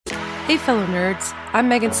Hey fellow nerds, I'm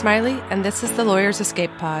Megan Smiley, and this is the Lawyer's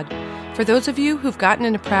Escape Pod. For those of you who've gotten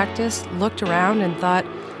into practice, looked around and thought,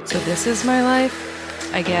 so this is my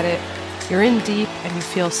life? I get it. You're in deep and you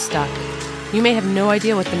feel stuck. You may have no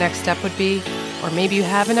idea what the next step would be, or maybe you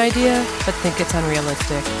have an idea, but think it's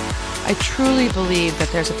unrealistic. I truly believe that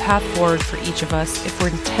there's a path forward for each of us if we're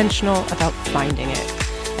intentional about finding it.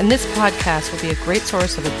 And this podcast will be a great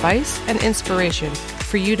source of advice and inspiration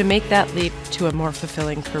for you to make that leap to a more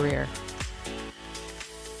fulfilling career.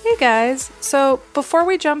 Hey guys, so before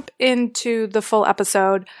we jump into the full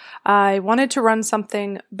episode, I wanted to run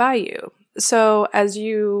something by you. So as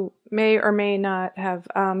you may or may not have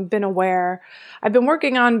been aware, I've been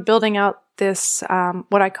working on building out this,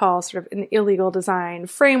 what I call sort of an illegal design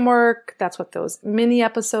framework. That's what those mini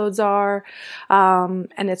episodes are. And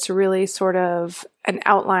it's really sort of an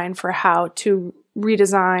outline for how to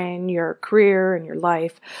redesign your career and your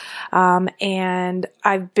life. And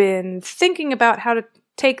I've been thinking about how to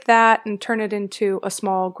take that and turn it into a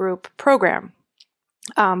small group program.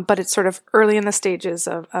 But it's sort of early in the stages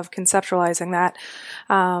of conceptualizing that.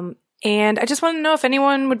 And I just want to know if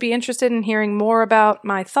anyone would be interested in hearing more about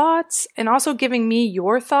my thoughts and also giving me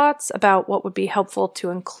your thoughts about what would be helpful to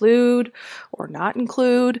include or not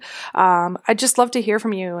include. I'd just love to hear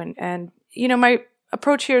from you. And you know, my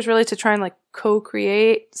approach here is really to try and like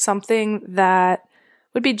co-create something that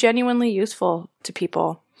would be genuinely useful to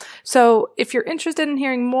people. So if you're interested in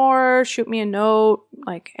hearing more, shoot me a note,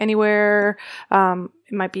 like anywhere.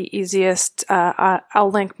 It might be easiest. I'll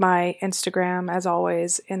link my Instagram, as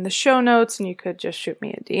always, in the show notes, and you could just shoot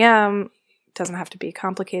me a DM. It doesn't have to be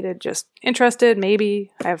complicated, just interested,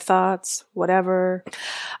 maybe, I have thoughts, whatever.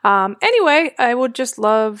 Anyway, I would just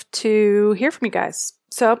love to hear from you guys.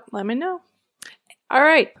 So let me know. All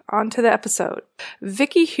right, on to the episode.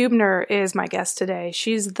 Vicki Huebner is my guest today.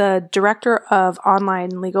 She's the director of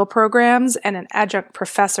online legal programs and an adjunct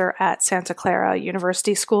professor at Santa Clara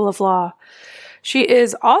University School of Law. She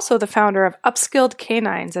is also the founder of Upskilled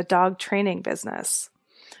Canines, a dog training business.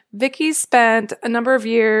 Vicki spent a number of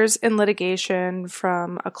years in litigation,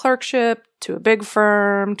 from a clerkship to a big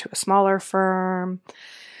firm to a smaller firm.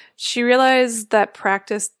 She realized that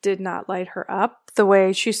practice did not light her up the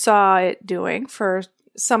way she saw it doing for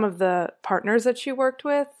some of the partners that she worked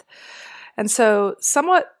with. And so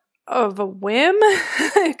somewhat of a whim,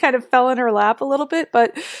 it kind of fell in her lap a little bit,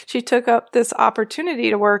 but she took up this opportunity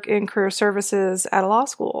to work in career services at a law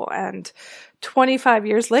school. And 25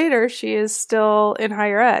 years later, she is still in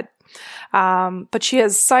higher ed. But she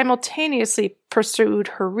has simultaneously pursued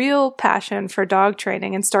her real passion for dog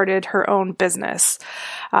training and started her own business.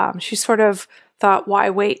 She sort of thought, why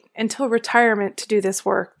wait until retirement to do this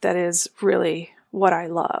work that is really what I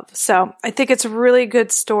love? So I think it's a really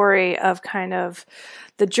good story of kind of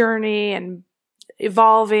the journey and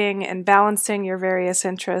evolving and balancing your various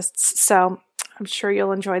interests. So I'm sure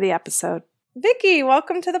you'll enjoy the episode. Vicki,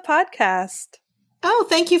 welcome to the podcast. Oh,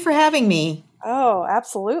 thank you for having me. Oh,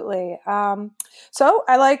 absolutely. So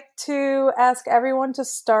I like to ask everyone to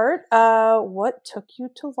start, what took you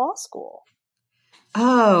to law school?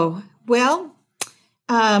 Oh, well,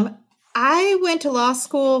 I went to law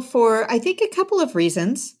school for, I think, a couple of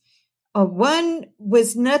reasons. One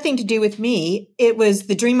was nothing to do with me. It was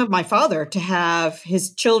the dream of my father to have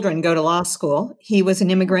his children go to law school. He was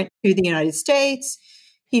an immigrant to the United States.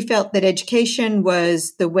 He felt that education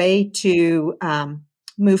was the way to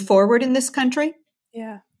move forward in this country.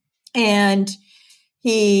 Yeah. And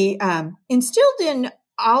he instilled in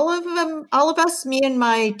all of us, me and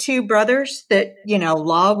my two brothers, that, you know,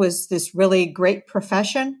 law was this really great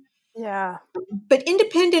profession. Yeah. But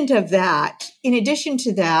independent of that, in addition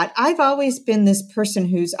to that, I've always been this person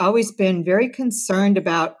who's always been very concerned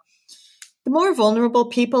about the more vulnerable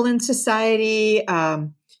people in society,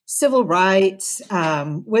 civil rights,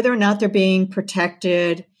 whether or not they're being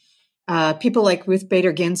protected. People like Ruth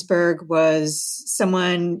Bader Ginsburg was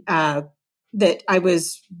someone that I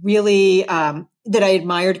was really, that I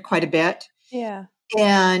admired quite a bit. Yeah.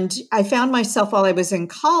 And I found myself while I was in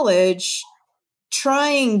college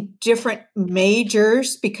trying different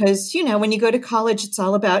majors because, you know, when you go to college, it's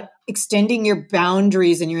all about extending your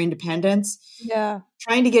boundaries and your independence. Yeah.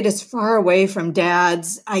 Trying to get as far away from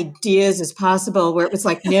dad's ideas as possible, where it was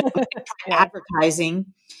like, no, advertising.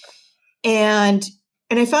 And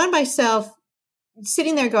I found myself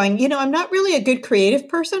sitting there going, you know, I'm not really a good creative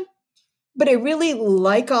person, but I really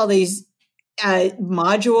like all these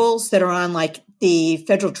modules that are on like the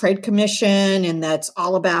Federal Trade Commission, and that's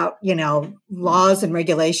all about, you know, laws and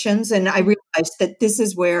regulations. And I realized that this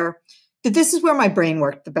is where my brain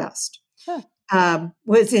worked the best. Huh.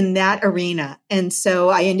 Was in that arena. And so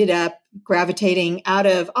I ended up gravitating out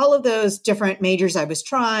of all of those different majors I was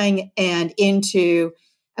trying and into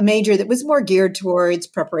a major that was more geared towards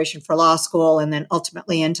preparation for law school and then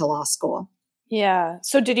ultimately into law school. Yeah.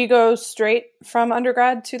 So did you go straight from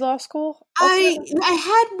undergrad to law school? I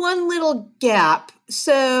had one little gap.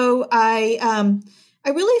 So I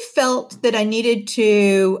really felt that I needed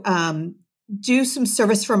to do some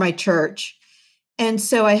service for my church. And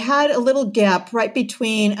so I had a little gap right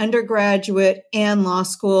between undergraduate and law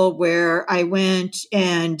school where I went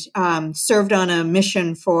and served on a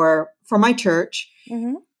mission for my church,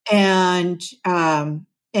 and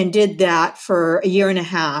did that for a year and a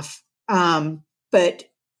half. But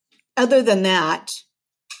other than that,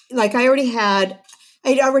 like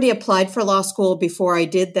I'd already applied for law school before I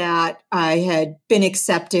did that. I had been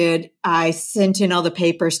accepted. I sent in all the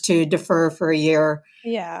papers to defer for a year.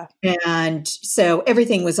 Yeah. And so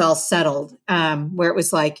everything was all settled, where it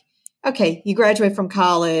was like, okay, you graduate from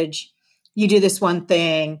college, you do this one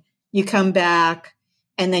thing, you come back,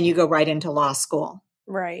 and then you go right into law school.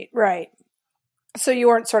 Right, right. So you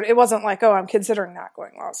weren't it wasn't like, oh, I'm considering not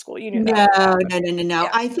going to law school. You knew No. Yeah.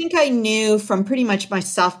 I think I knew from pretty much my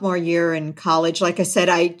sophomore year in college. Like I said,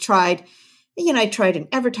 I tried an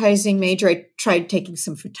advertising major. I tried taking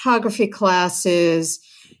some photography classes.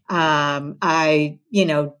 I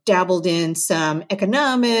dabbled in some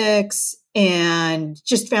economics and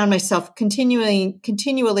just found myself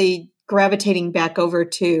continually gravitating back over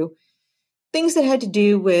to things that had to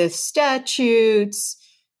do with statutes,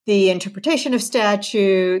 the interpretation of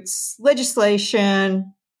statutes,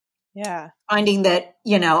 legislation. Yeah. Finding that,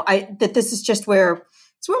 that this is just where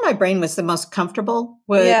my brain was the most comfortable,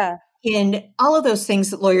 was in all of those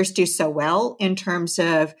things that lawyers do so well in terms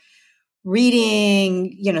of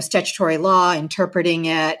reading, statutory law, interpreting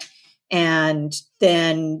it, and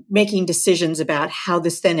then making decisions about how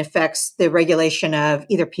this then affects the regulation of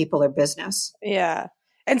either people or business. Yeah.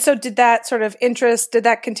 And so did that sort of interest, did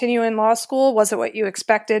that continue in law school? Was it what you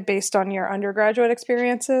expected based on your undergraduate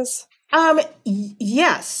experiences?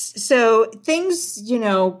 Yes. So things,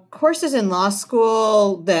 courses in law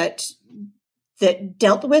school that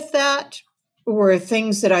dealt with that were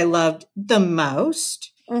things that I loved the most.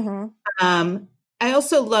 I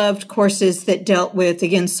also loved courses that dealt with,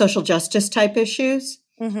 again, social justice type issues.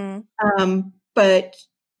 But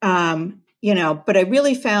I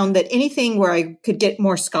really found that anything where I could get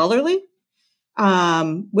more scholarly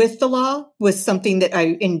with the law was something that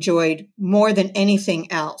I enjoyed more than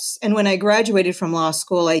anything else. And when I graduated from law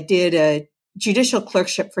school, I did a judicial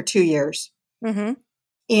clerkship for 2 years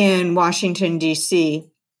in Washington, D.C.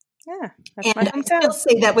 Yeah, and I still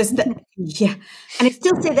say that was the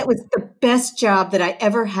best job that I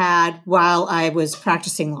ever had while I was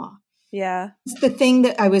practicing law. Yeah. It's the thing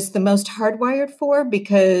that I was the most hardwired for,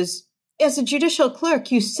 because as a judicial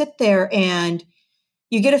clerk, you sit there and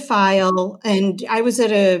you get a file. And I was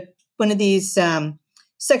at one of these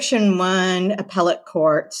Section 1 appellate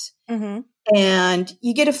courts. And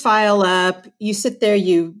you get a file up, you sit there,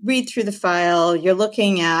 you read through the file, you're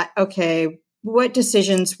looking at, okay, what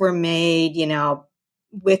decisions were made,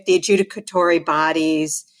 with the adjudicatory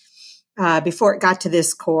bodies before it got to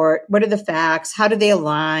this court? What are the facts? How do they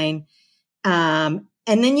align? And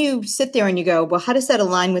then you sit there and you go, well, how does that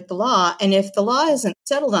align with the law? And if the law isn't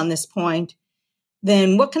settled on this point,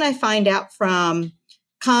 then what can I find out from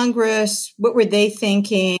Congress? What were they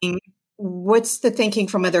thinking? What's the thinking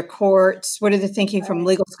from other courts? What are the thinking from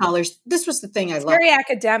legal scholars? This was the thing I loved. Very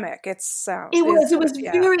academic. It was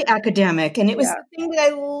very academic, and it was the thing that I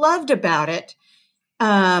loved about it.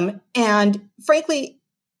 And frankly,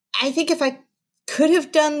 I think if I could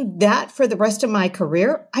have done that for the rest of my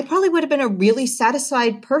career, I probably would have been a really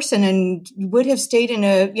satisfied person and would have stayed in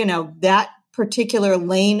that particular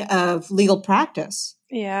lane of legal practice.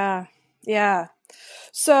 Yeah. Yeah.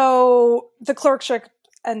 So the clerkship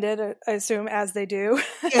ended, I assume, as they do.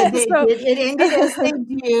 Yeah, it ended as they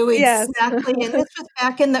do. Exactly. Yes. And this was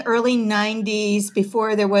back in the early 90s,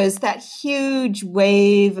 before there was that huge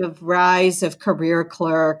wave of rise of career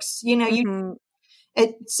clerks. You at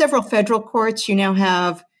several federal courts, you now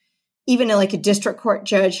have even like a district court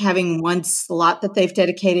judge having one slot that they've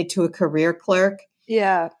dedicated to a career clerk.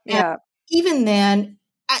 Yeah. Yeah. And even then,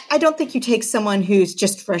 I don't think you take someone who's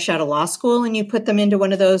just fresh out of law school and you put them into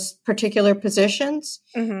one of those particular positions.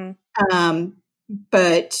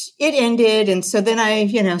 But it ended. And so then I,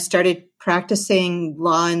 started practicing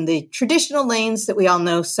law in the traditional lanes that we all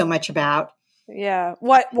know so much about. Yeah.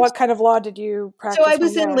 What kind of law did you practice? So I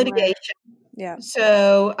was in litigation. Yeah.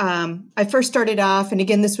 So I first started off, and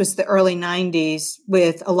again, this was the early 90s,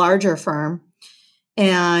 with a larger firm.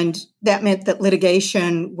 And that meant that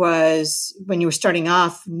litigation was, when you were starting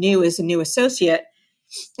off new as a new associate,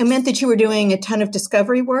 it meant that you were doing a ton of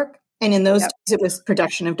discovery work. And in those days, it was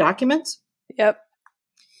production of documents. Yep.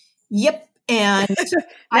 And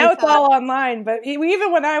now it's all online, but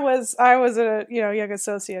even when I was a young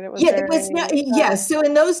associate, it was yes. So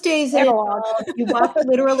in those days, you walked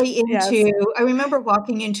literally into. Yes. I remember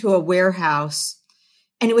walking into a warehouse,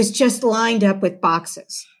 and it was just lined up with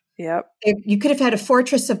boxes. Yep. You could have had a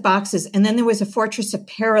fortress of boxes, and then there was a fortress of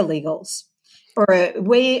paralegals, or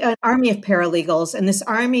an army of paralegals, and this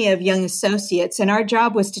army of young associates. And our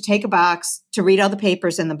job was to take a box, to read all the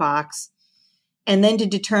papers in the box, and then to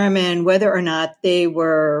determine whether or not they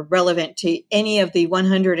were relevant to any of the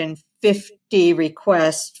 150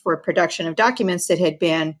 requests for production of documents that had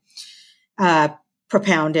been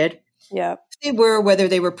propounded. Yeah. Whether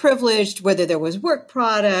they were privileged, whether there was work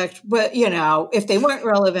product, if they weren't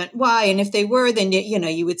relevant, why? And if they were, then,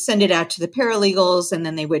 you would send it out to the paralegals, and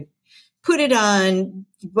then they would put it on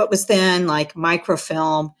what was then like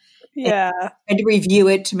microfilm. Yeah. And to review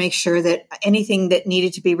it to make sure that anything that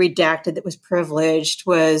needed to be redacted that was privileged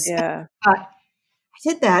was. Yeah. I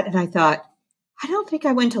did that, and I thought, I don't think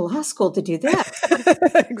I went to law school to do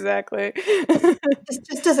that. Exactly. This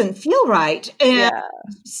just doesn't feel right. And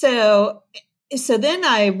so then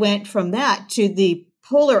I went from that to the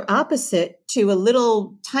polar opposite, to a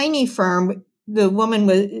little tiny firm. The woman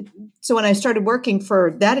was, so when I started working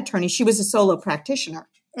for that attorney, she was a solo practitioner.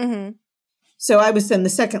 Mm-hmm. So I was then the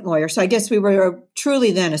second lawyer. So I guess we were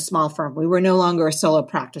truly then a small firm. We were no longer a solo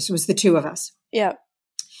practice. It was the two of us. Yeah.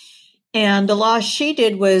 And the law she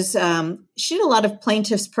did was, she did a lot of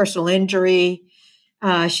plaintiff's personal injury.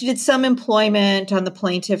 She did some employment on the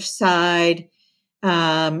plaintiff side.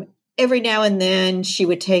 Every now and then she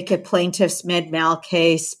would take a plaintiff's med mal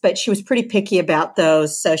case, but she was pretty picky about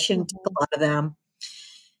those. So she didn't take a lot of them.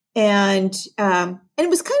 And it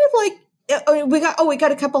was kind of like, we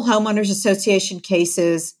got a couple homeowners association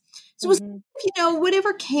cases. So it was,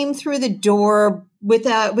 whatever came through the door, with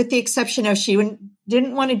the exception of she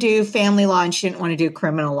didn't want to do family law, and she didn't want to do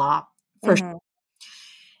criminal law for sure.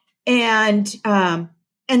 And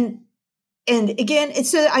again,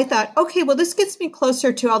 so I thought, okay, well, this gets me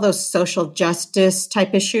closer to all those social justice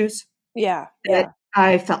type issues. Yeah. That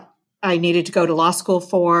I felt I needed to go to law school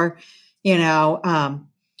for.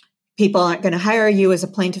 People aren't going to hire you as a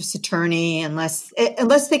plaintiff's attorney unless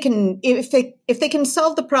they can, if they can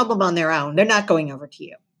solve the problem on their own, they're not going over to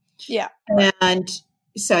you. Yeah. And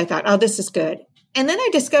so I thought, oh, this is good. And then I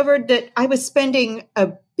discovered that I was spending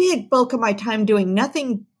a big bulk of my time doing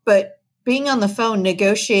nothing but being on the phone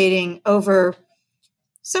negotiating over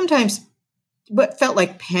sometimes what felt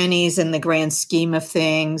like pennies in the grand scheme of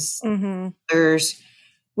things,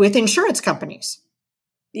 with insurance companies.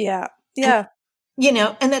 Yeah. Yeah.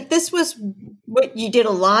 And that this was what you did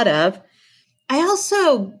a lot of. I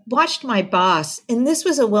also watched my boss, and this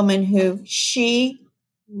was a woman who she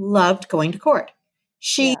loved going to court.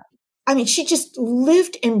 She just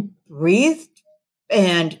lived and breathed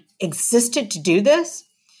and existed to do this.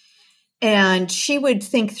 And she would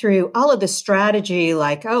think through all of the strategy,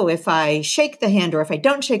 like, oh, if I shake the hand, or if I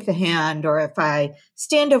don't shake the hand, or if I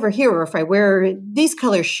stand over here, or if I wear these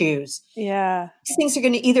color shoes. Yeah. These things are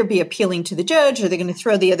going to either be appealing to the judge, or they're going to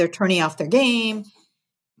throw the other attorney off their game.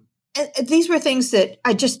 And these were things that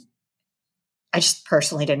I just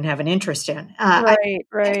personally didn't have an interest in.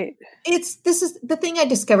 Right. This is the thing I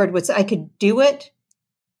discovered, was I could do it,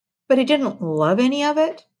 but I didn't love any of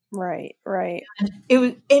it. Right.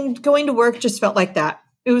 And going to work just felt like that.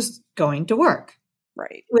 It was going to work.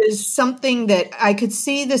 Right. It was something that I could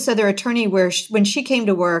see this other attorney where when she came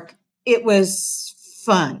to work, it was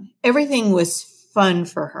fun. Everything was fun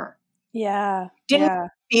for her. Yeah. Didn't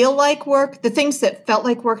feel like work. The things that felt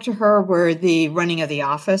like work to her were the running of the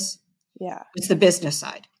office. Yeah. It's the business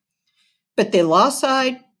side. But the law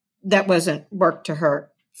side, that wasn't work to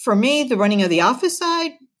her. For me, the running of the office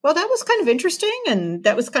side, well, that was kind of interesting, and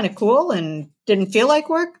that was kind of cool, and didn't feel like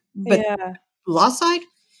work. But the law side,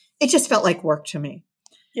 it just felt like work to me.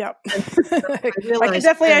 Yep. I can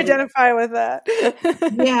definitely identify with that.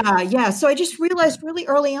 Yeah. So I just realized really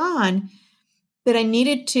early on that I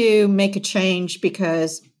needed to make a change,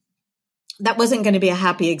 because that wasn't going to be a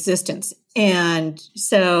happy existence. And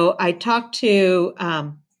so I talked to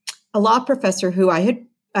a law professor who I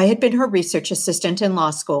had been her research assistant in law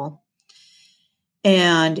school.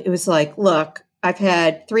 And it was like, look, I've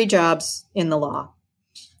had 3 jobs in the law,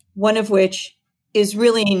 one of which is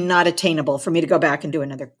really not attainable for me to go back and do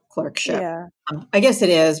another clerkship. Yeah. I guess it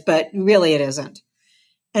is, but really it isn't.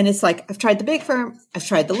 And it's like, I've tried the big firm, I've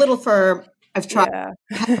tried the little firm, I've tried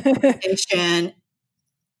litigation,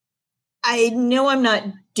 I know I'm not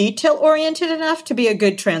detail oriented enough to be a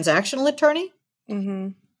good transactional attorney. Mm-hmm.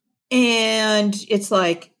 And it's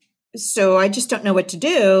like, so I just don't know what to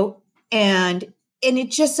do. And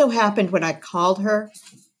it just so happened when I called her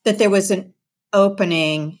that there was an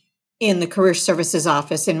opening in the career services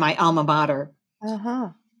office in my alma mater. Uh-huh.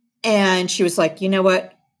 And she was like, you know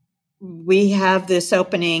what? We have this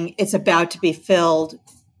opening. It's about to be filled.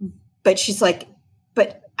 But she's like,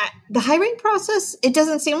 the hiring process, it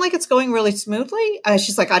doesn't seem like it's going really smoothly.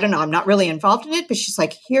 She's like, I don't know. I'm not really involved in it. But she's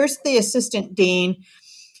like, here's the assistant dean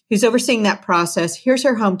who's overseeing that process. Here's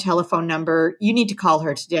her home telephone number. You need to call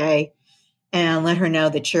her today and let her know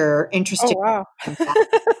that you're interested. Oh, wow.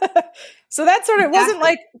 So that sort of wasn't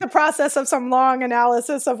like the process of some long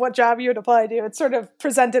analysis of what job you would apply to. It sort of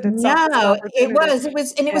presented itself. No, it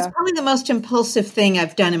was probably the most impulsive thing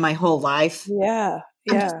I've done in my whole life. Yeah.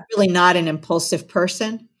 I'm just really not an impulsive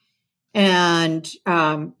person. And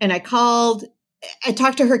I called, I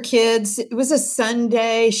talked to her kids. It was a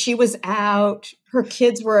Sunday. She was out. Her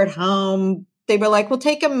kids were at home. They were like, we'll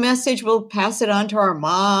take a message. We'll pass it on to our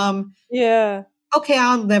mom. Yeah. Okay.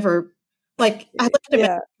 I'll never, like, I left a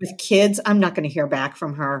message with kids. I'm not going to hear back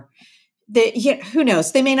from her. Who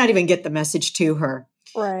knows? They may not even get the message to her.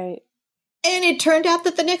 Right. And it turned out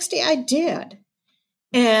that the next day I did.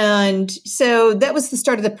 And so that was the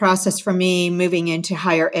start of the process for me moving into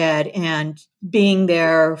higher ed and being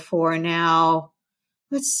there for now,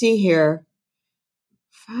 let's see here,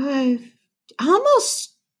 I'm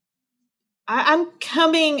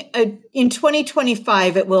coming in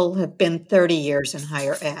 2025, it will have been 30 years in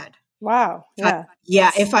higher ed. Wow. Yeah.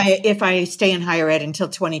 If I stay in higher ed until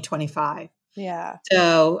 2025. Yeah.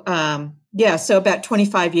 So, so about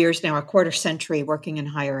 25 years now, a quarter century working in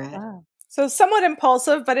higher ed. Wow. So somewhat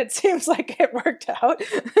impulsive, but it seems like it worked out.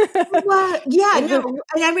 Well, yeah, no.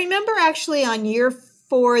 And I remember actually on year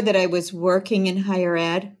 4 that I was working in higher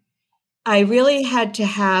ed, I really had to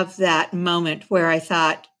have that moment where I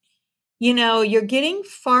thought, you're getting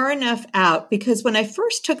far enough out, because when I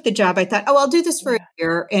first took the job, I thought, I'll do this for a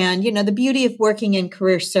year. And, the beauty of working in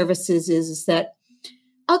career services is that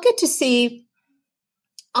I'll get to see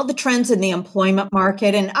all the trends in the employment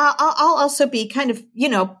market. And I'll also be kind of,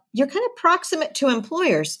 you're kind of proximate to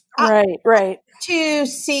employers. Right. To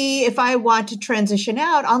see if I want to transition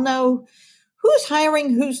out, I'll know who's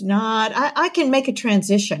hiring, who's not. I can make a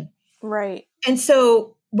transition. Right. And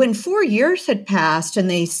so when 4 years had passed, and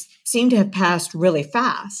they seemed to have passed really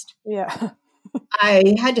fast,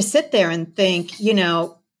 I had to sit there and think,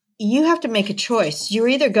 you have to make a choice. You're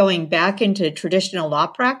either going back into traditional law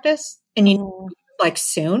practice, and like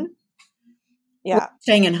soon, or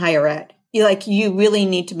staying in higher ed. You really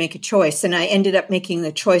need to make a choice. And I ended up making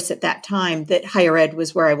the choice at that time that higher ed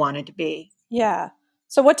was where I wanted to be. Yeah.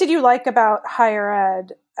 So what did you like about higher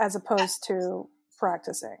ed as opposed to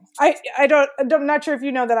practicing? I'm not sure if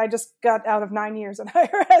you know that I just got out of 9 years in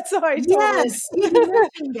higher ed. So You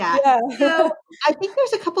mentioned that. Yeah. So I think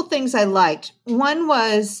there's a couple things I liked. One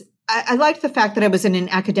was I liked the fact that I was in an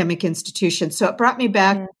academic institution. So it brought me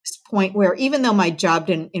back to this point where, even though my job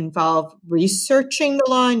didn't involve researching the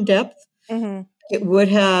law in depth, it would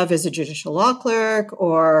have as a judicial law clerk,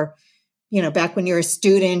 or, back when you're a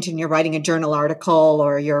student and you're writing a journal article,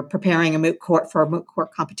 or you're preparing a moot court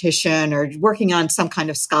competition, or working on some kind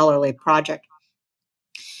of scholarly project.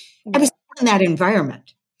 I was in that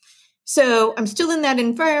environment. So I'm still in that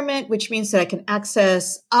environment, which means that I can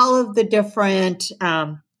access all of the different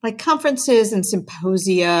like conferences and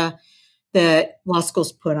symposia that law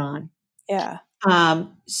schools put on. Yeah.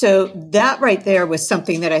 So that right there was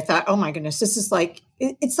something that I thought, oh my goodness, this is like,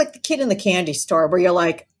 it's like the kid in the candy store where you're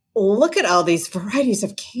like, look at all these varieties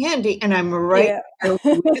of candy, and I'm right there with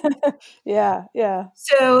it. Yeah.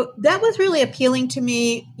 So that was really appealing to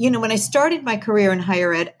me. When I started my career in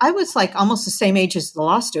higher ed, I was like almost the same age as the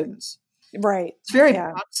law students. Right. It's very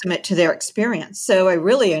proximate to their experience. So I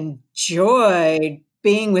really enjoyed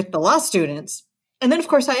being with the law students. And then, of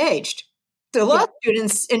course, I aged. The law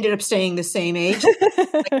students ended up staying the same age,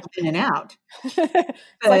 like in and out.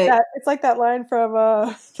 It's like that line from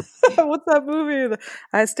what's that movie?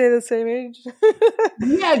 I stay the same age.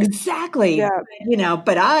 Yeah, exactly. Yeah.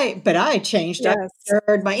 But I changed. Yes.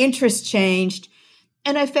 My interest changed.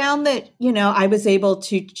 And I found that, I was able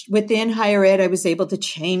to, within higher ed, I was able to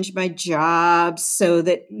change my job so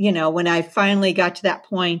that, when I finally got to that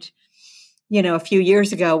point, a few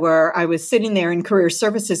years ago, where I was sitting there in career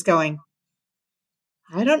services going,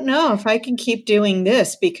 I don't know if I can keep doing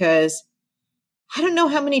this, because I don't know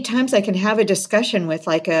how many times I can have a discussion with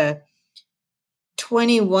like a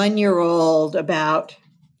 21-year-old about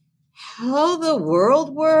how the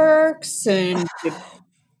world works and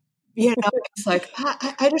it's like,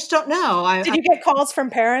 I just don't know. Did you get calls from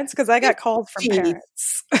parents? Because I got calls from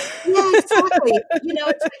parents. Yeah, exactly. It's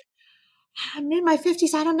like, I'm in my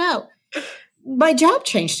 50s. I don't know. My job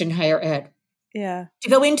changed in higher ed. Yeah. To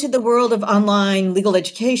go into the world of online legal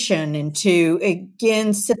education and to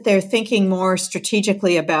again sit there thinking more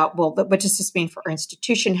strategically about, well, what does this mean for our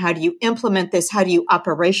institution? How do you implement this? How do you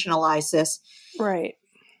operationalize this? Right.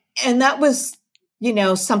 And that was,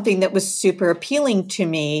 something that was super appealing to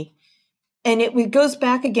me. And it goes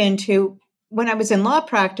back again to when I was in law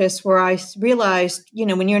practice, where I realized,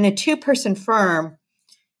 when you're in a 2-person firm,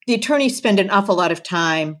 the attorneys spend an awful lot of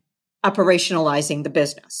time operationalizing the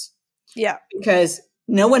business. Yeah. Because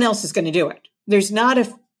no one else is going to do it. There's not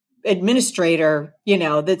a administrator,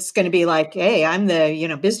 that's going to be like, hey, I'm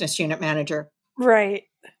the, business unit manager. Right.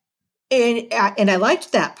 And I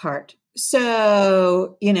liked that part.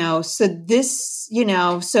 So,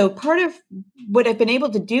 so part of what I've been able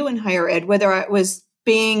to do in higher ed, whether I was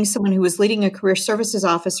being someone who was leading a career services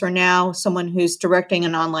office or now someone who's directing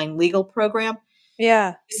an online legal program.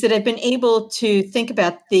 Yeah. Is that I've been able to think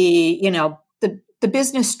about the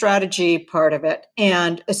business strategy part of it.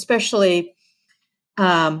 And especially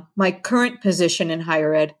my current position in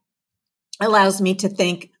higher ed allows me to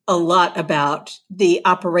think a lot about the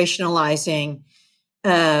operationalizing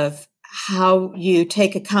of how you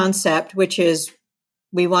take a concept, which is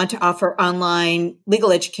we want to offer online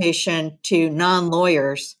legal education to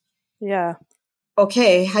non-lawyers. Yeah.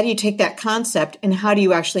 Okay, how do you take that concept and how do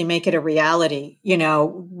you actually make it a reality?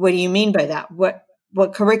 What do you mean by that? What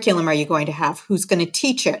curriculum are you going to have? Who's going to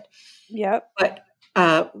teach it? Yep.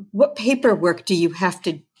 What paperwork do you have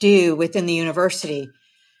to do within the university?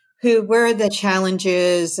 Where are the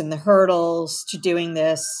challenges and the hurdles to doing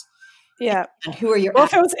this? Yeah. And who are your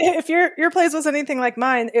if your place was anything like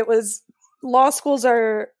mine, it was law schools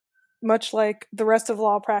are much like the rest of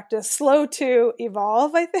law practice, slow to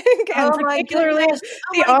evolve, I think. And particularly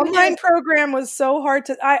the online program was so hard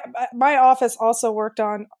to my office also worked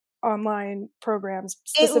on online programs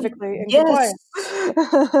specifically in compliance.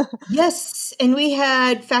 Yes. And we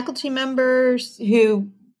had faculty members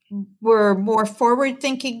who were more forward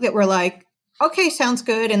thinking that were like, okay, sounds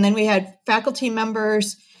good. And then we had faculty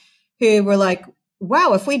members who were like,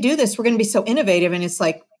 wow, if we do this, we're going to be so innovative. And it's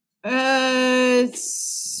like,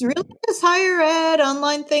 it's really this higher ed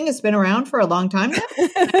online thing has been around for a long time now.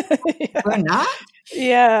 Yeah. We're not.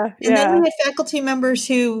 Yeah. And then we had faculty members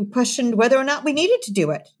who questioned whether or not we needed to do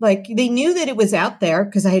it. Like they knew that it was out there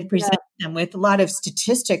because I had presented them with a lot of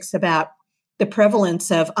statistics about the prevalence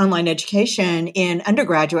of online education in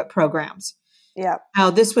undergraduate programs. Yeah. How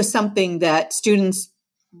this was something that students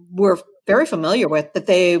were very familiar with, that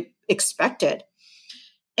they expected.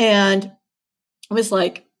 And it was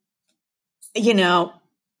like, I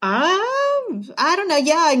don't know.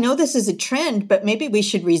 Yeah, I know this is a trend, but maybe we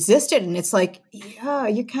should resist it. And it's like, yeah,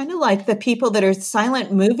 you're kind of like the people that are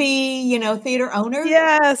silent movie, theater owners.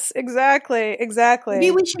 Yes, exactly.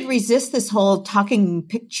 Maybe we should resist this whole talking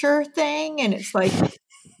picture thing. And it's like,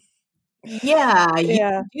 yeah, you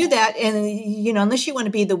can do that. And, unless you want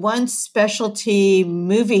to be the one specialty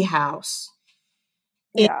movie house.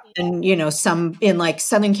 In like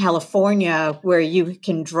Southern California where you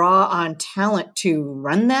can draw on talent to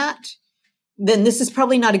run that, then this is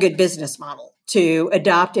probably not a good business model to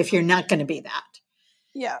adopt if you're not going to be that.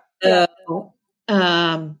 Yeah. I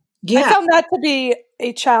found that to be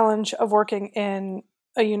a challenge of working in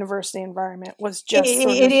a university environment was just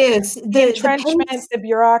it is the entrenchment, the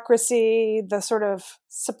bureaucracy, the sort of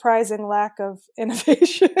surprising lack of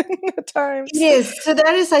innovation at times. It is. So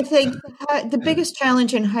that is, I think, the biggest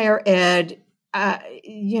challenge in higher ed,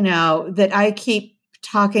 that I keep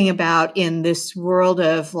talking about in this world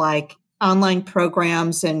of like online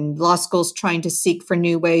programs and law schools trying to seek for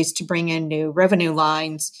new ways to bring in new revenue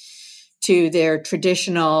lines to their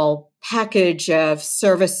traditional package of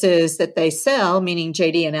services that they sell, meaning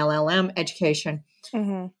JD and LLM education,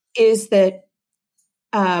 is that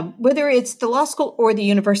whether it's the law school or the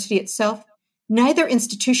university itself, neither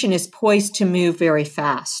institution is poised to move very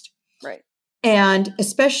fast. Right. And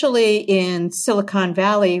especially in Silicon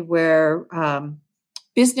Valley, where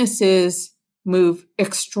businesses move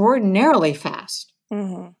extraordinarily fast.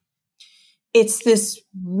 It's this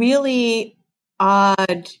really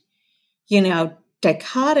odd,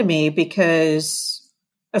 dichotomy because,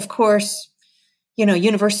 of course,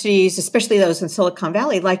 universities, especially those in Silicon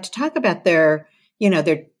Valley, like to talk about their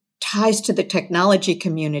ties to the technology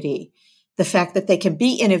community, the fact that they can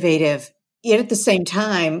be innovative. Yet at the same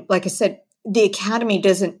time, like I said, the academy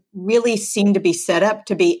doesn't really seem to be set up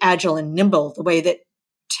to be agile and nimble the way that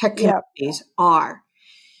tech companies are.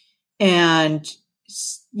 And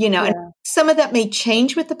and some of that may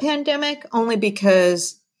change with the pandemic only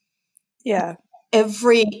because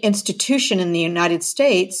every institution in the United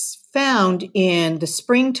States found in the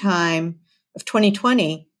springtime of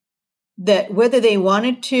 2020 that whether they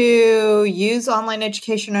wanted to use online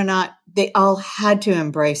education or not, they all had to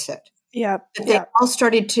embrace it. They all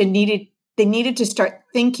needed to start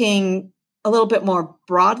thinking a little bit more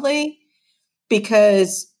broadly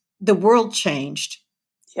because the world changed.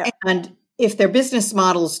 And if their business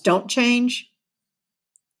models don't change,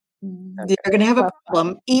 they're going to have a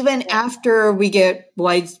problem even after we get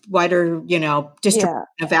wider, distribution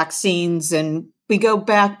of vaccines. And we go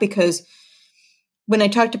back because when I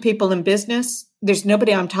talk to people in business, there's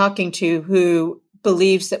nobody I'm talking to who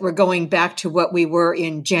believes that we're going back to what we were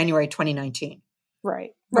in January 2019.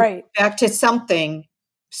 Right. Back to something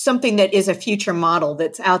that is a future model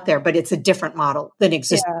that's out there, but it's a different model than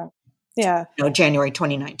existed. January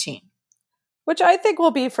 2019. Which I think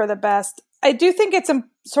will be for the best. I do think it's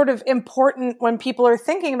sort of important when people are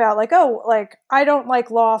thinking about I don't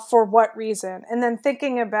like law for what reason? And then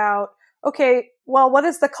thinking about, okay, well, what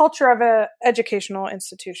is the culture of an educational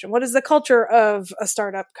institution? What is the culture of a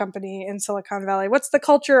startup company in Silicon Valley? What's the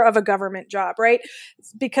culture of a government job, right?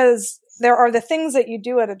 Because there are the things that you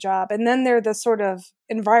do at a job, and then there are the sort of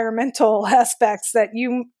environmental aspects that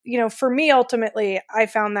for me, ultimately, I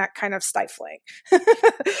found that kind of stifling.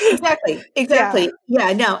 Exactly.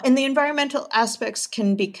 Yeah, no. And the environmental aspects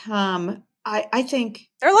can become, I think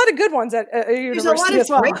there are a lot of good ones at university as well. There's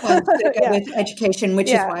a lot of great ones that go with education, which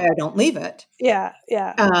is why I don't leave it.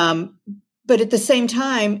 But at the same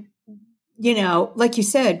time, like you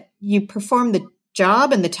said, you perform the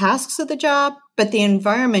job and the tasks of the job, but the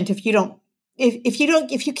environment, if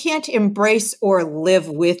you can't embrace or live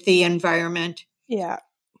with the environment,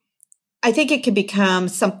 I think it can become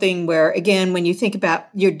something where, again, when you think about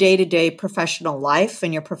your day-to-day professional life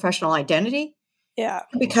and your professional identity, it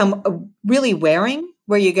can become really wearing,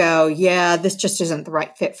 where you go, this just isn't the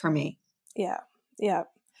right fit for me.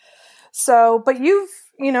 So, but you've,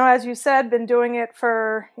 as you said, been doing it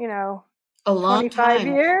for, a long 25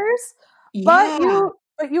 years, but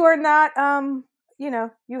you are not,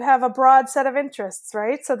 you have a broad set of interests,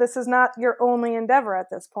 right? So this is not your only endeavor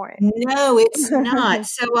at this point. No, it's not.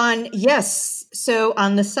 So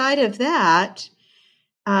on the side of that,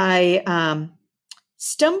 I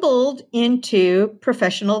stumbled into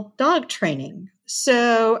professional dog training.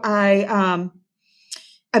 So I've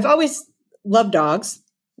always loved dogs.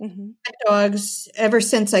 Dogs ever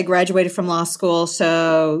since I graduated from law school.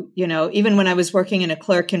 So, even when I was working as a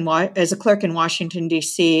clerk in Washington,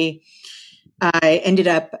 D.C., I ended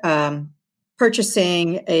up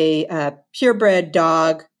purchasing a purebred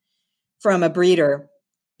dog from a breeder.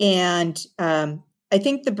 And I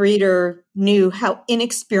think the breeder knew how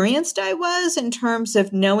inexperienced I was in terms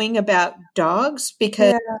of knowing about dogs,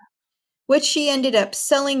 because what she ended up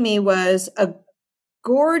selling me was a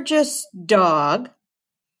gorgeous dog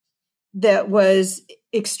that was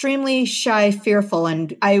extremely shy, fearful.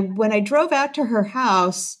 And when I drove out to her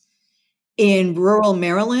house in rural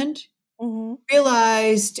Maryland,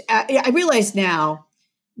 I realized now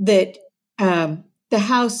that the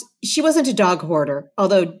house, she wasn't a dog hoarder,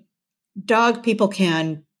 although dog people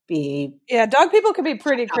can be. Yeah, dog people can be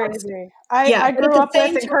pretty crazy. I grew up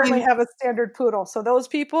with and currently have a standard poodle. So those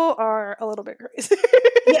people are a little bit crazy.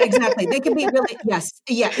 Yeah, exactly. They can be really, yes.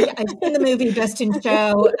 Yeah. I've seen the movie Best in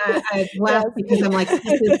Show. I've laughed because I'm like, this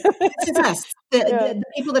is us. The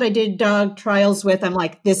people that I did dog trials with, I'm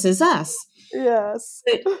like, this is us. Yes.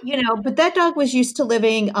 But that dog was used to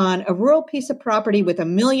living on a rural piece of property with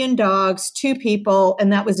 1 million dogs, 2 people,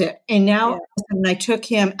 and that was it. And now I took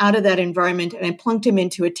him out of that environment and I plunked him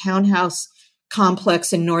into a townhouse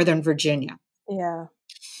complex in Northern Virginia. Yeah.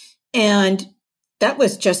 And that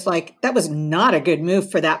was that was not a good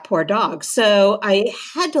move for that poor dog. So I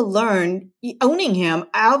had to learn, owning him,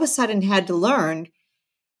 I all of a sudden had to learn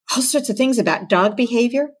all sorts of things about dog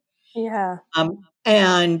behavior. Yeah.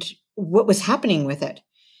 And what was happening with it.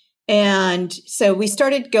 And so we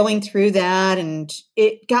started going through that, and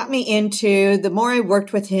it got me into, the more I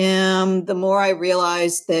worked with him, the more I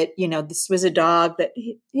realized that, this was a dog that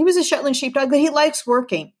he was a Shetland sheepdog, that he likes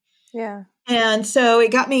working. Yeah. And so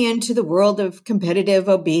it got me into the world of competitive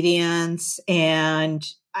obedience. And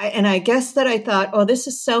I guess that I thought, oh, this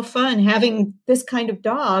is so fun having this kind of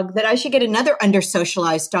dog, that I should get another under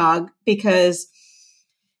socialized dog, because,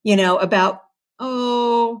 about,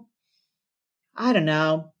 I don't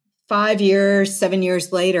know, 7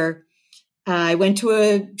 years later, I went to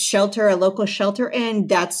a local shelter, and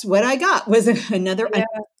that's what I got, was another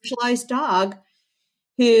specialized dog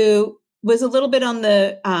who was a little bit on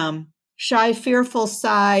the shy, fearful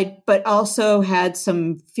side, but also had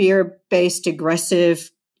some fear-based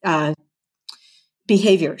aggressive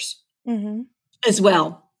behaviors as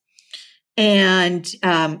well. And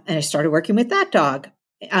I started working with that dog.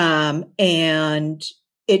 And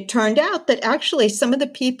it turned out that actually some of the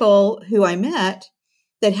people who I met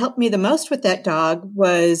that helped me the most with that dog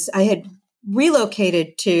was I had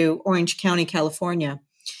relocated to Orange County, California.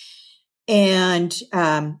 And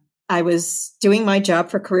I was doing my job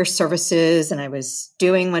for career services, and I was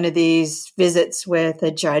doing one of these visits with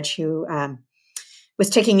a judge who was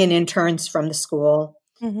taking in interns from the school.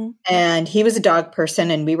 And he was a dog person,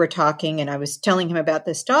 and we were talking, and I was telling him about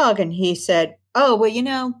this dog, and he said, oh, well,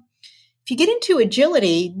 if you get into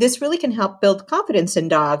agility, this really can help build confidence in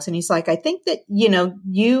dogs. And he's like, I think that,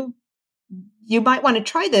 you might want to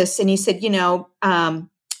try this. And he said,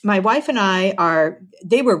 my wife and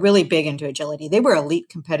they were really big into agility. They were elite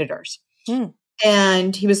competitors.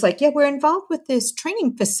 And he was like, yeah, we're involved with this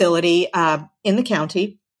training facility in the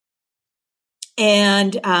county.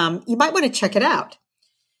 And you might want to check it out.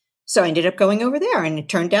 So I ended up going over there, and it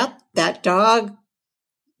turned out that dog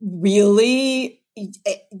really,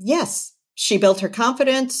 yes, she built her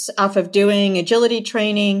confidence off of doing agility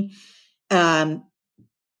training. Again,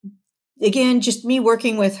 just me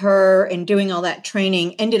working with her and doing all that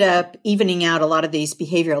training ended up evening out a lot of these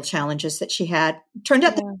behavioral challenges that she had. Turned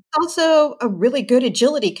out that she was also a really good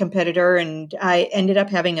agility competitor, and I ended up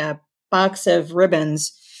having a box of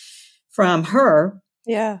ribbons from her.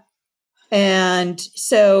 Yeah. And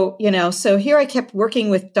so, so here I kept working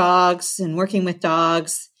with dogs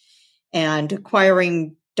and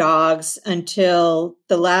acquiring dogs until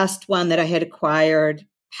the last one that I had acquired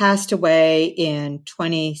passed away in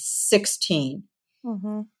 2016.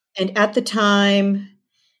 And at the time,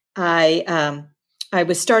 I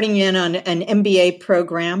was starting in on an MBA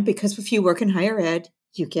program, because if you work in higher ed,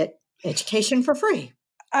 you get education for free.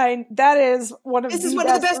 That is one of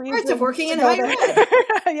the best parts of working in higher ed.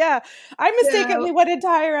 Yeah. I mistakenly went into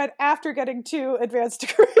higher ed after getting 2 advanced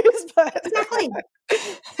degrees. But exactly.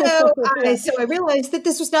 So I realized that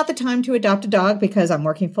this was not the time to adopt a dog, because I'm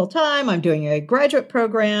working full time. I'm doing a graduate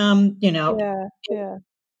program, Yeah.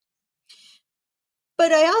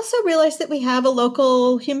 But I also realized that we have a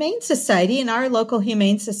local humane society, and our local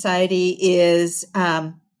humane society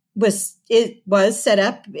was set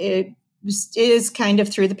up. It is kind of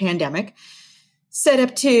through the pandemic set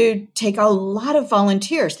up to take a lot of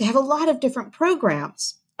volunteers. They have a lot of different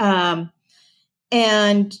programs. And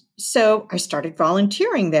so I started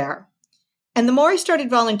volunteering there. And the more I started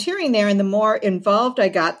volunteering there and the more involved I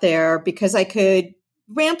got there, because I could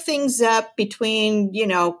ramp things up between,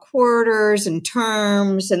 quarters and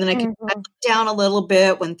terms. And then I could cut down a little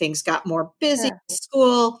bit when things got more busy at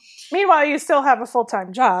school. Meanwhile, you still have a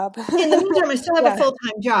full-time job. In the meantime, I still have a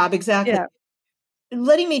full-time job. Exactly. Yeah.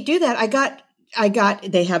 Letting me do that,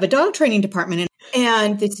 they have a dog training department,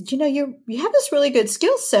 and they said, you have this really good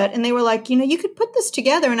skill set. And they were like, you could put this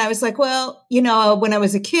together. And I was like, well, when I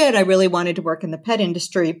was a kid, I really wanted to work in the pet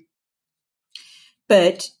industry.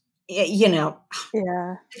 But,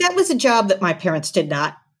 that was a job that my parents did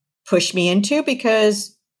not push me into,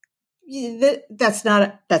 because that's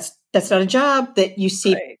not a job that you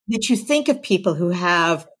see, that you think of people who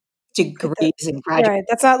have degrees and graduate. Right.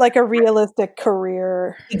 That's not like a realistic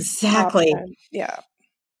career. Exactly. Option. Yeah.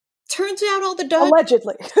 Turns out all the dogs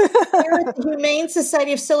allegedly here at the Humane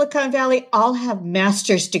Society of Silicon Valley all have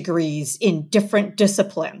master's degrees in different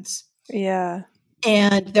disciplines. Yeah.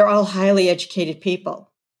 And they're all highly educated people.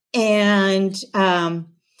 And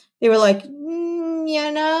they were like,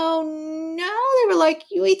 no, they were like,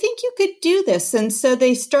 we think you could do this. And so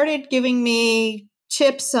they started giving me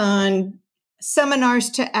tips on seminars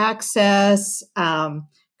to access,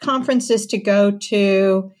 conferences to go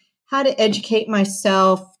to, how to educate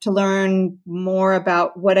myself, to learn more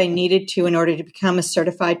about what I needed to in order to become a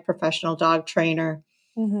certified professional dog trainer.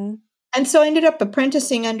 And so I ended up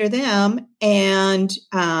apprenticing under them. And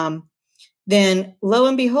then lo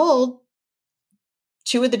and behold,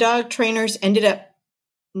 2 of the dog trainers ended up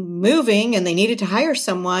moving, and they needed to hire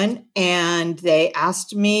someone. And they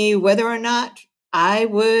asked me whether or not I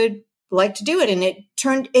would like to do it. And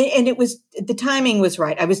the timing was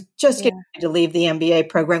right. I was just getting ready to leave the MBA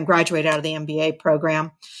program, graduate out of the MBA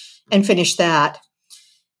program and finish that.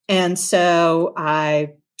 And so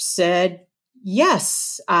I said,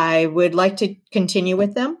 yes, I would like to continue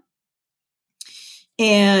with them.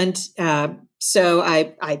 And so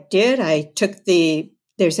I did. I took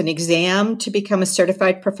there's an exam to become a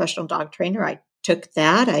certified professional dog trainer. I took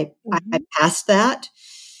that. I passed that.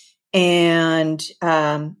 And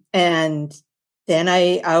then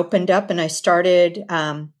I opened up and I started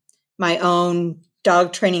my own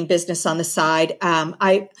dog training business on the side.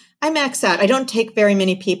 I max out. I don't take very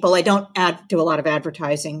many people. I don't do a lot of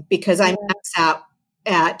advertising because I max out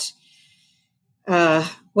at,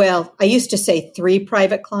 well, I used to say 3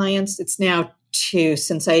 private clients. It's now 2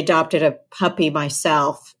 since I adopted a puppy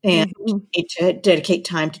myself and need to dedicate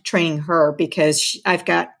time to training her because I've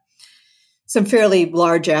got some fairly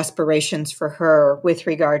large aspirations for her with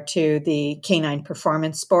regard to the canine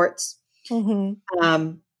performance sports.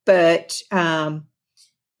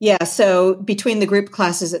 Yeah, so between the group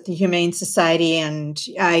classes at the Humane Society and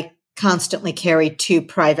I constantly carry 2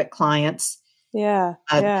 private clients. That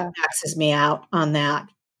maxes me out on that.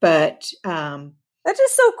 But that's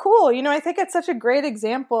just so cool. I think it's such a great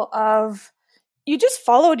example of you just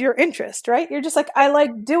followed your interest, right? You're just like, I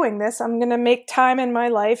like doing this. I'm going to make time in my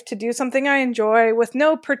life to do something I enjoy with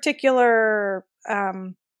no particular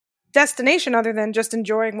destination other than just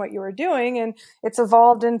enjoying what you were doing. And it's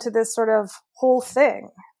evolved into this sort of whole thing.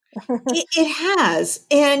 It has.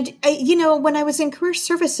 And, when I was in career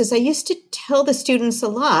services, I used to tell the students a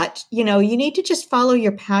lot, you need to just follow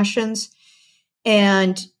your passions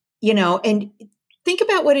and think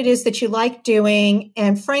about what it is that you like doing.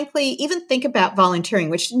 And frankly, even think about volunteering,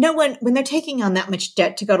 which no one, when they're taking on that much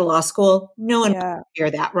debt to go to law school, no one can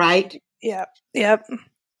hear that, right? Yep.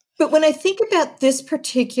 But when I think about this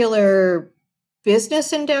particular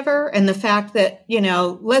business endeavor and the fact that,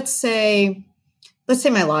 let's say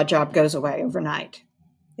my law job goes away overnight.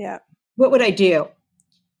 Yeah. What would I do?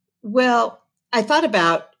 Well, I thought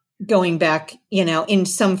about going back, in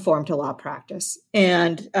some form to law practice.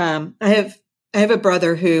 And I have a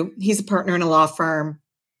brother who he's a partner in a law firm.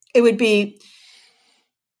 I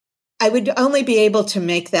would only be able to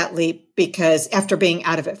make that leap because after being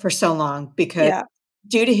out of it for so long, because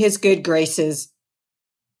due to his good graces,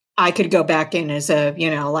 I could go back in as a,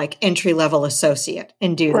 entry-level associate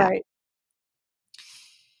and do that.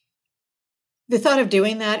 The thought of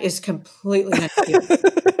doing that is completely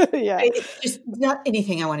it's just not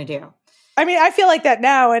anything I want to do. I mean, I feel like that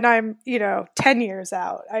now, and I'm, 10 years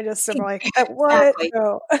out. I just am like, what?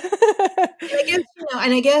 No.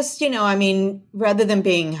 I guess, rather than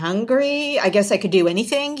being hungry, I guess I could do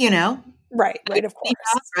anything, Right, of course.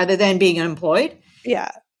 Rather than being unemployed.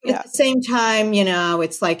 Yeah. At the same time,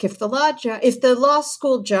 it's like if the law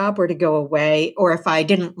school job were to go away, or if I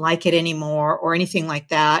didn't like it anymore or anything like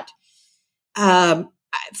that,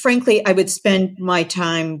 frankly, I would spend my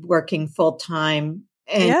time working full time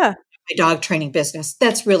and my dog training business.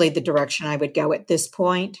 That's really the direction I would go at this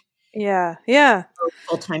point. Yeah.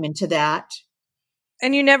 Full time into that.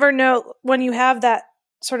 And you never know when you have that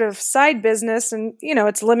sort of side business and,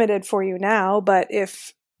 it's limited for you now, but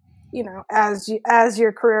if, as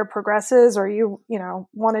your career progresses or you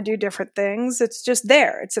want to do different things, it's just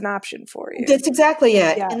there. It's an option for you. That's exactly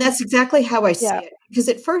it. Yeah. And that's exactly how I see it. Because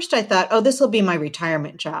at first I thought, this will be my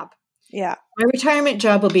retirement job. Yeah. My retirement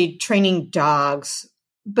job will be training dogs.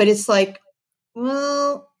 But it's like,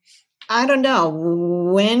 well, I don't know.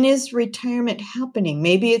 When is retirement happening?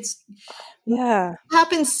 Maybe it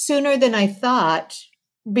happens sooner than I thought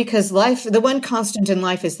because the one constant in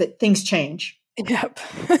life is that things change. Yep.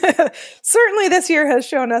 Certainly this year has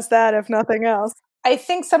shown us that, if nothing else. I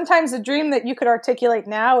think sometimes a dream that you could articulate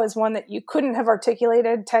now is one that you couldn't have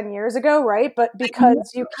articulated 10 years ago, right? But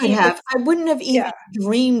because I wouldn't have even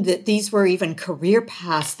dreamed that these were even career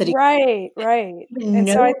paths. Right. And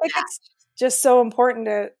so I think it's just so important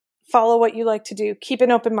to follow what you like to do, keep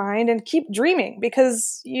an open mind and keep dreaming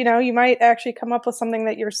because, you might actually come up with something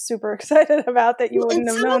that you're super excited about that you wouldn't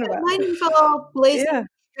have known about. It might involve blazing a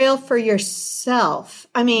trail for yourself.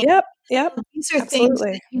 I mean, Yep. These are things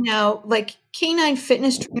that, like canine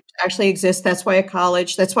fitness trainers actually exist. That's why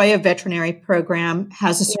a veterinary program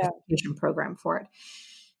has a certification program for it.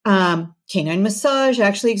 Canine massage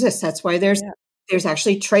actually exists. That's why there's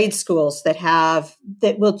actually trade schools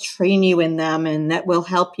that will train you in them and that will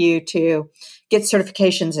help you to get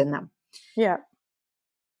certifications in them. Yeah.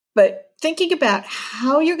 But thinking about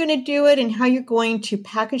how you're going to do it and how you're going to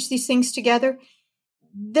package these things together,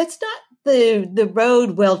 that's not the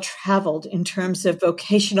road well traveled in terms of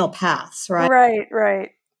vocational paths, right?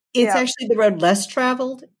 Right. It's actually the road less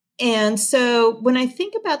traveled. And so when I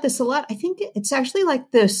think about this a lot, I think it's actually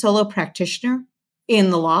like the solo practitioner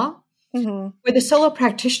in the law, where the solo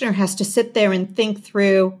practitioner has to sit there and think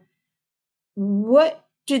through what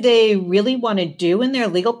do they really want to do in their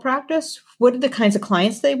legal practice? What are the kinds of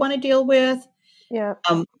clients they want to deal with? Yeah.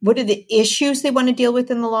 What are the issues they want to deal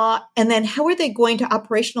with in the law? And then how are they going to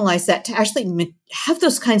operationalize that to actually have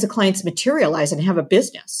those kinds of clients materialize and have a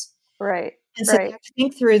business? Right. And so you have to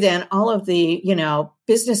think through then all of the,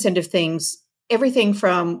 business end of things everything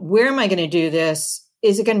from where am I going to do this?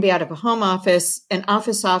 Is it going to be out of a home office, an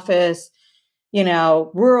office,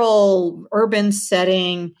 rural, urban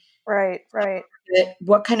setting? Right.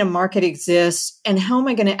 What kind of market exists? And how am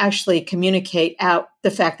I going to actually communicate out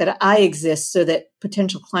the fact that I exist so that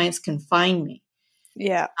potential clients can find me?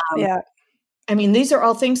 Yeah. I mean, these are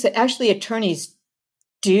all things that actually attorneys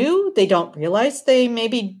do. They don't realize they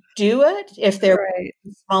maybe do it if they're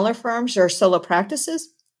smaller firms or solo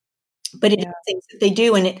practices, but it is things that they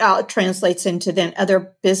do, and it translates into then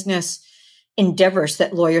other business endeavors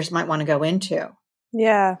that lawyers might want to go into.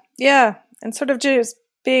 Yeah. And sort of just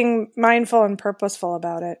being mindful and purposeful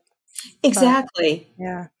about it. Exactly.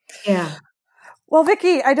 But, yeah. Well,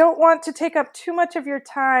 Vicki, I don't want to take up too much of your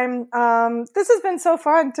time. This has been so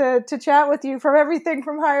fun to chat with you, from everything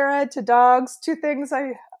from higher ed to dogs, two things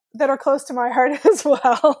that are close to my heart as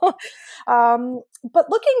well. But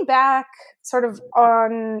looking back sort of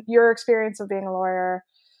on your experience of being a lawyer,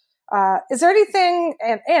 is there anything,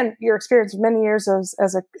 and your experience of many years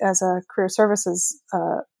as a career services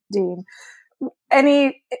dean,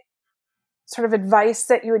 any sort of advice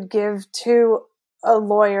that you would give to a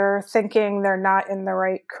lawyer thinking they're not in the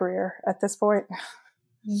right career at this point?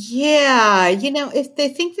 Yeah. If they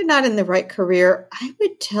think they're not in the right career, I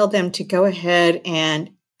would tell them to go ahead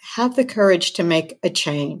and have the courage to make a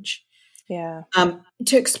change. Yeah.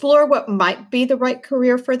 To explore what might be the right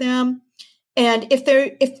career for them. And if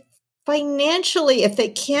they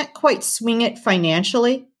can't quite swing it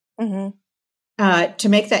financially, to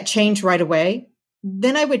make that change right away,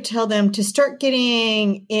 then I would tell them to start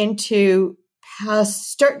getting into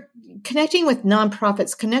start connecting with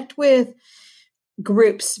nonprofits, connect with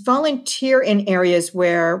groups, volunteer in areas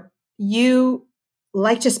where you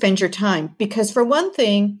like to spend your time. Because for one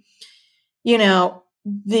thing,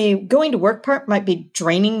 the going to work part might be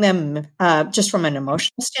draining them just from an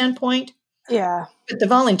emotional standpoint. Yeah. But the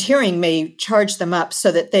volunteering may charge them up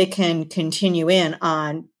so that they can continue in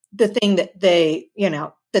on the thing that they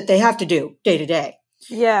have to do day to day.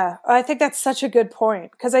 Yeah, I think that's such a good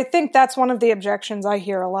point, because I think that's one of the objections I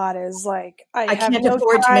hear a lot is like, I have no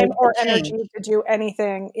time or energy to do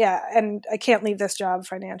anything. Yeah, and I can't leave this job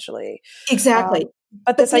financially. Exactly.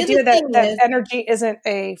 But this idea that energy isn't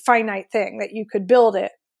a finite thing, that you could build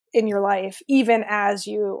it in your life even as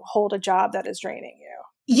you hold a job that is draining you.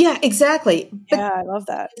 Yeah, exactly. Yeah, I love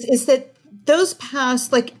that. Is that those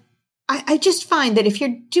past, I just find that if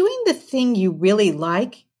you're doing the thing you really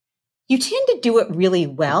like, you tend to do it really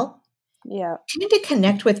well. Yeah. You tend to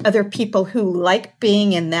connect with other people who like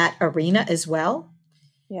being in that arena as well.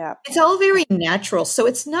 Yeah. It's all very natural. So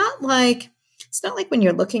it's not like when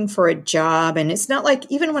you're looking for a job, and it's not like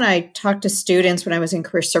even when I talked to students when I was in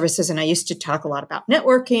career services, and I used to talk a lot about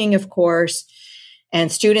networking, of course,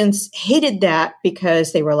 and students hated that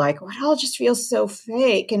because they were like, well, it all just feels so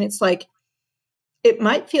fake. And it's like, it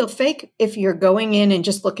might feel fake if you're going in and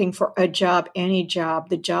just looking for a job, any job,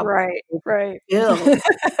 the job. Right.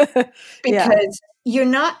 Because you're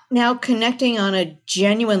not now connecting on a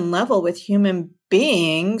genuine level with human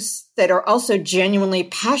beings that are also genuinely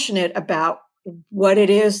passionate about what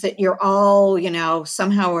it is that you're all,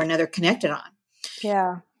 somehow or another connected on.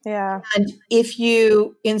 Yeah. Yeah. And if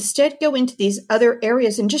you instead go into these other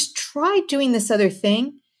areas and just try doing this other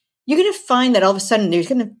thing, you're going to find that all of a sudden you're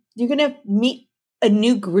going to meet a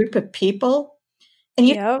new group of people, and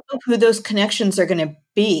you don't know who those connections are going to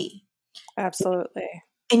be. Absolutely.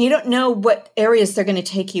 And you don't know what areas they're going to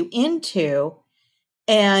take you into.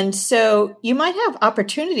 And so you might have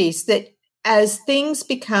opportunities that as things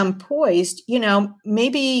become poised,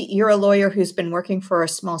 maybe you're a lawyer who's been working for a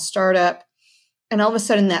small startup, and all of a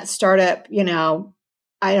sudden that startup,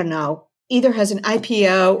 I don't know, either has an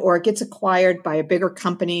IPO or gets acquired by a bigger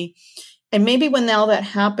company. And maybe when all that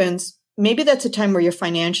happens, maybe that's a time where you're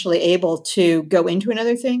financially able to go into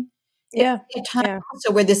another thing. Yeah. A time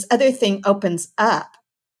also where this other thing opens up.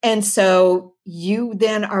 And so you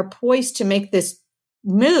then are poised to make this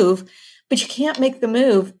move, but you can't make the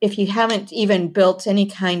move if you haven't even built any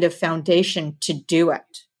kind of foundation to do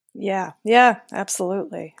it. Yeah. Yeah,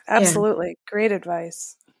 absolutely. Absolutely. Yeah. Great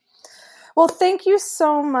advice. Well, thank you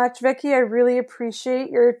so much, Vicki. I really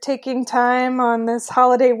appreciate your taking time on this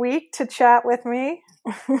holiday week to chat with me.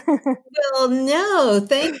 Well, no,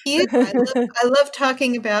 thank you. I love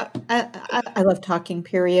talking about, I love talking,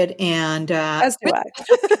 period. And as do I.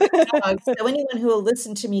 So anyone who will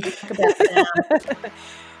listen to me talk about them.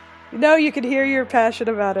 No, you can hear your passion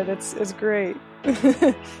about it. It's great.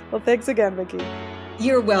 Well, thanks again, Vicki.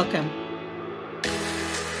 You're welcome.